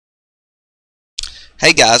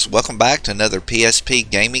Hey guys, welcome back to another PSP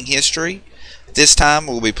Gaming History. This time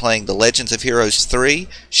we'll be playing The Legends of Heroes 3,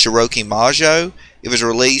 Shiroki Majo. It was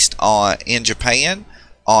released in Japan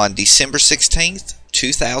on December 16th,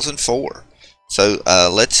 2004. So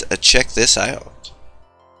let's check this out.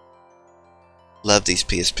 Love these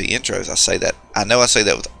PSP intros. I know I say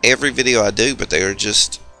that with every video I do, but they are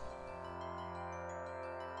just...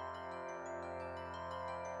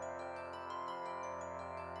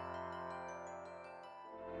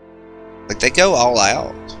 like, they go all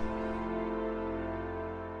out.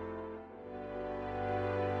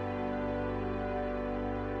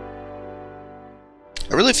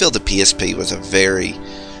 I really feel the PSP was a very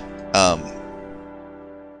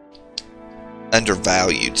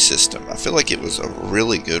undervalued system. I feel like it was a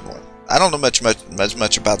really good one. I don't know much about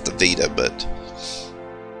the Vita, but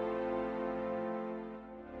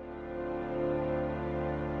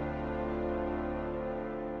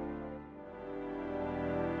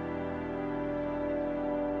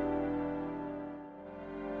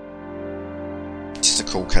just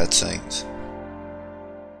the cool cutscenes.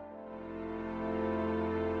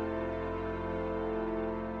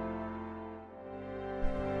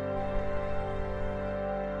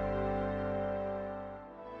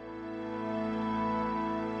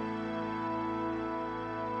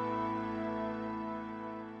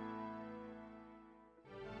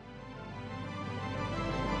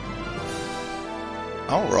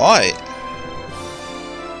 All right.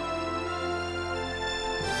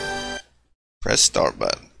 Press start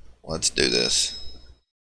button. Let's do this.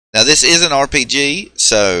 Now this is an RPG,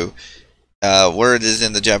 so where it is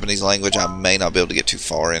in the Japanese language, I may not be able to get too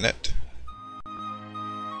far in it,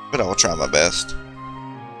 but I will try my best.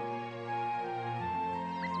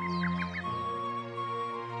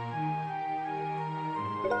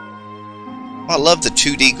 I love the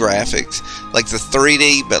 2D graphics, like the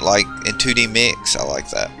 3D, but like in 2D mix. I like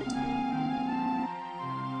that.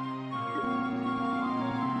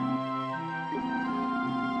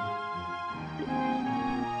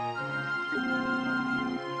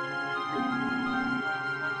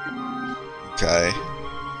 Okay.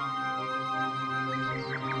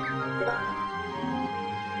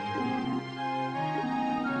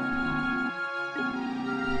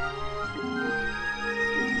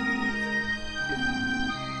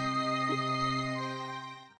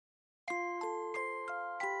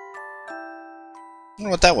 I don't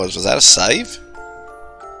know what that was. Was that a save?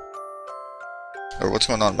 Or what's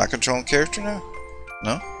going on? Am I controlling character now?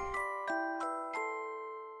 No?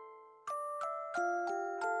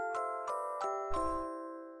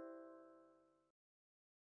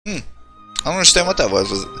 I don't understand what that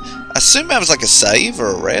was. I assume that was like a save or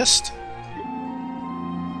a rest.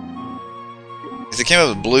 Because it came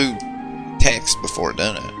up with blue text before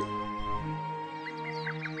doing it.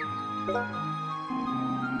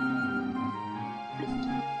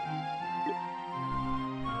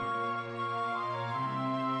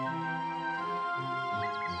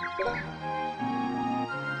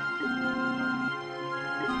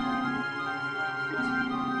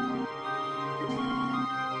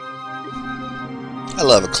 I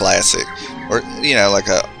love a classic, or you know, like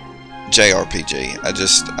a JRPG.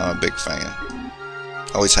 I'm a big fan.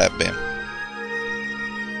 Always have been.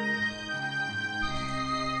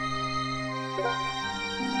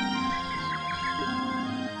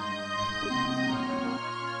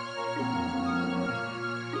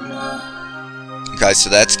 Okay, so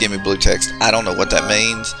that's giving me blue text. I don't know what that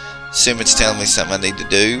means. Assume it's telling me something I need to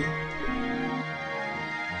do.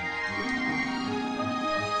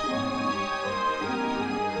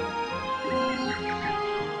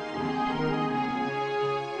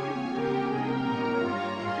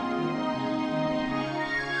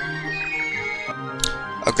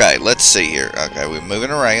 Okay, let's see here. Okay, we're moving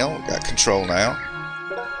around. Got control now.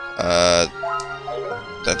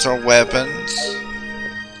 That's our weapons.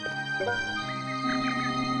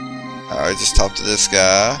 Alright, just talk to this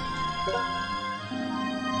guy.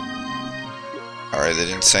 Alright, they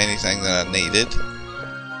didn't say anything that I needed.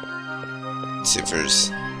 Let's see if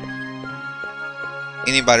there's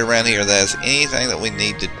anybody around here that has anything that we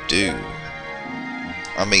need to do.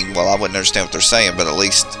 I mean, well, I wouldn't understand what they're saying, but at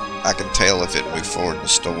least I can tell if it moved forward in the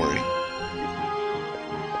story.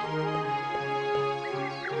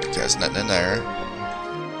 Okay, there's nothing in there.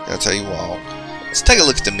 Gotta tell you walk. Let's take a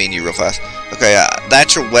look at the menu real fast. Okay,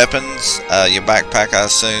 that's your weapons, your backpack, I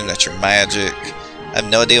assume. That's your magic. I have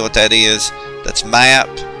no idea what that is. That's map.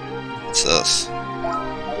 What's this?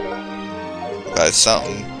 Okay,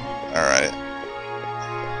 something. Alright.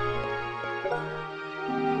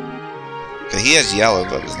 Okay, he has yellow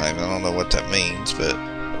above his name. I don't know what that means, but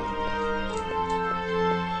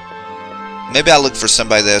Maybe I look for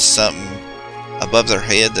somebody that has something above their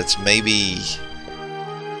head that's maybe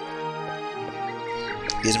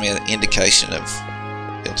gives me an indication of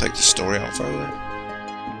he'll take the story on further.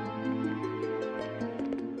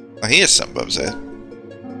 Oh, he has something above his head.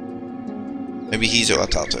 Maybe he's who I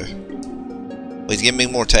talked to. Well, he's giving me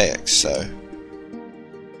more text, so.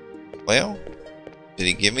 Well, did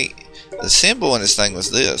he give me... The symbol in this thing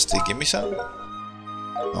was this. Did he give me something?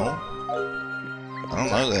 Oh. I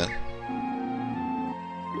don't know then.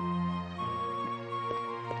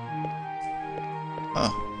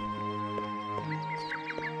 Huh.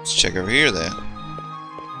 Let's check over here then.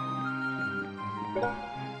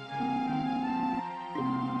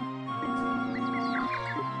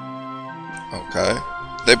 Okay.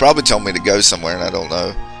 They probably told me to go somewhere and I don't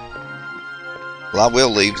know. Well, I will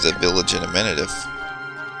leave the village in a minute if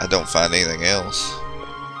I don't find anything else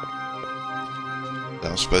that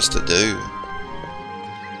I'm supposed to do.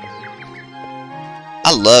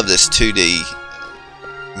 I love this 2D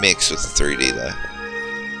mix with the 3D though.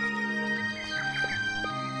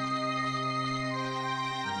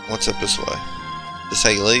 What's up this way? This how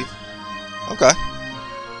you leave? Okay.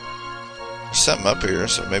 There's something up here,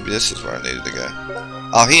 so maybe this is where I needed to go.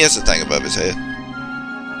 Oh, he has a thing above his head.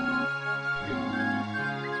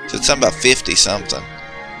 So it's something about 50 something.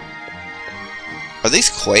 Are these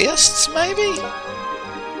quests, maybe?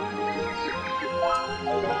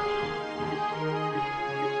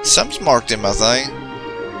 Something's marked in my thing.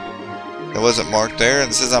 It wasn't marked there,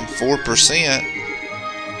 and it says I'm 4%.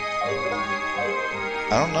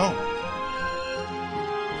 I don't know.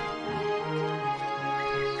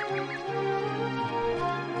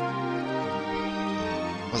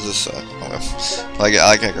 What's this say? Like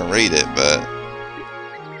I can read it, but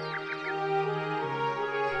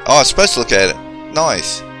oh, I'm supposed to look at it.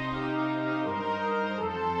 Nice.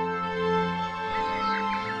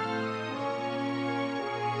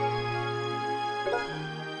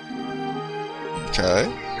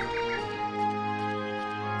 Okay.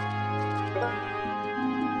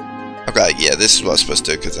 Okay, yeah, this is what I'm supposed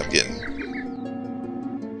to do because I'm getting...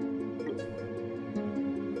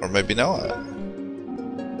 Or maybe not.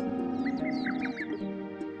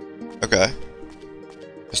 Okay.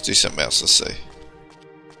 Let's do something else, let's see.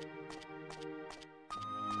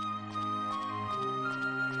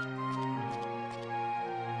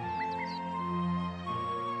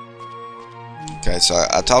 Okay, so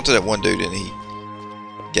I talked to that one dude and he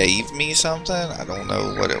gave me something. I don't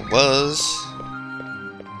know what it was.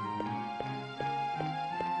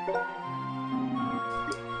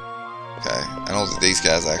 Okay, I don't think these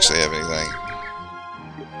guys actually have anything.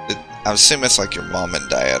 I'm assuming it's like your mom and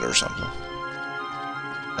dad or something.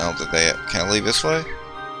 I don't think they have. Can I leave this way?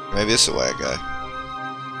 Maybe this is the way I go.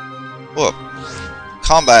 Whoop.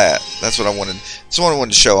 Combat. That's what I wanted. That's what I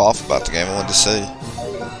wanted to show off about the game. I wanted to see.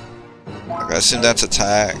 Okay, I assume that's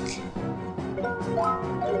attack.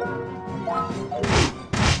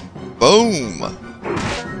 Boom!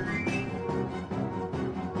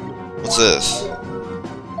 What's this?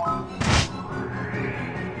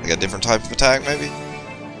 Like a different type of attack, maybe?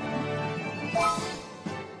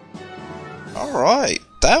 Alright,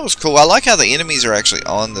 that was cool. I like how the enemies are actually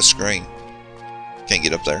on the screen. Can't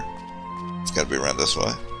get up there. It's gotta be around this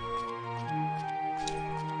way.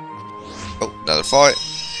 Oh, another fight.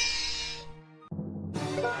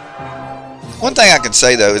 One thing I can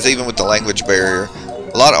say though is even with the language barrier,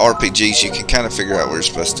 a lot of RPGs you can kind of figure out where you're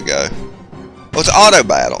supposed to go. Well, it's auto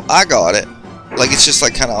battle. I got it. Like it's just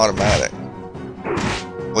like kind of automatic.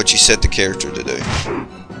 What you set the character to do.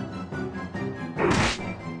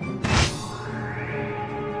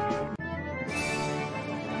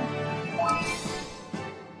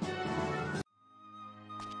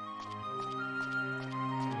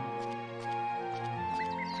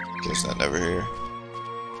 Guess nothing over here.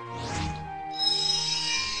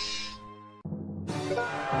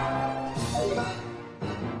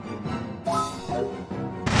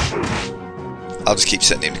 I'll just keep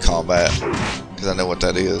setting him to combat because I know what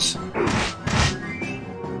that is.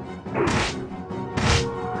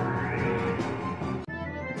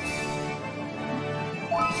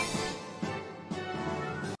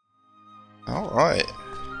 Alright.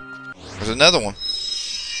 There's another one.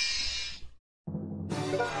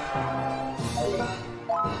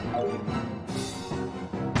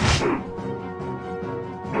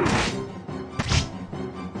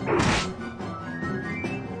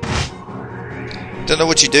 Don't know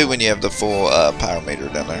what you do when you have the full power meter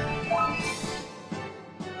down there.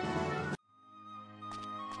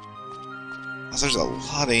 Oh, there's a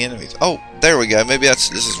lot of enemies. Oh, there we go. Maybe this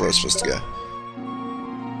is where I'm supposed to go.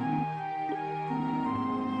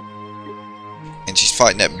 And she's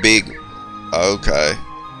fighting that big Okay.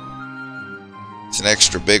 It's an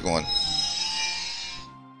extra big one.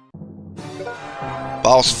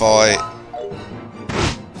 Boss fight.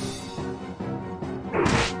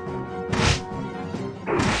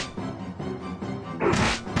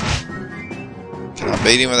 Can I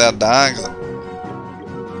beat him without dying?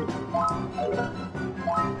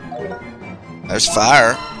 There's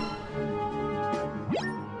fire.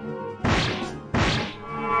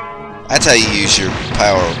 That's how you use your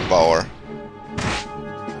power bar.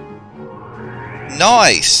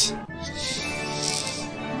 Nice!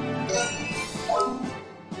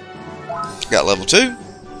 Got level 2.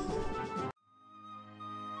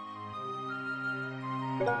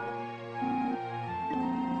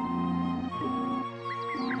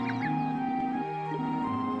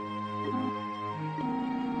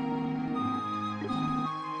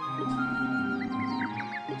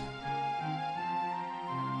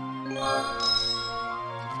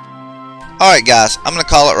 Alright guys, I'm going to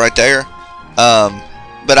call it right there.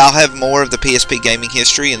 But I'll have more of the PSP Gaming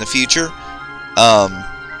History in the future.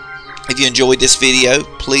 If you enjoyed this video,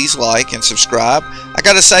 please like and subscribe. I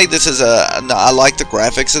gotta say, this is I like the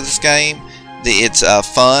graphics of this game. It's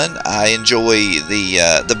fun. I enjoy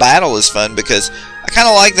the battle is fun because I kind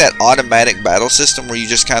of like that automatic battle system where you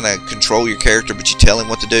just kind of control your character, but you tell him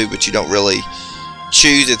what to do, but you don't really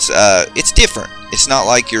choose. It's different. It's not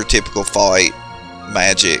like your typical fight,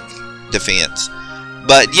 magic, defense.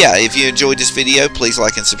 But yeah, if you enjoyed this video, please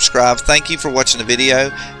like and subscribe. Thank you for watching the video,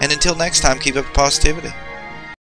 and until next time, keep up the positivity.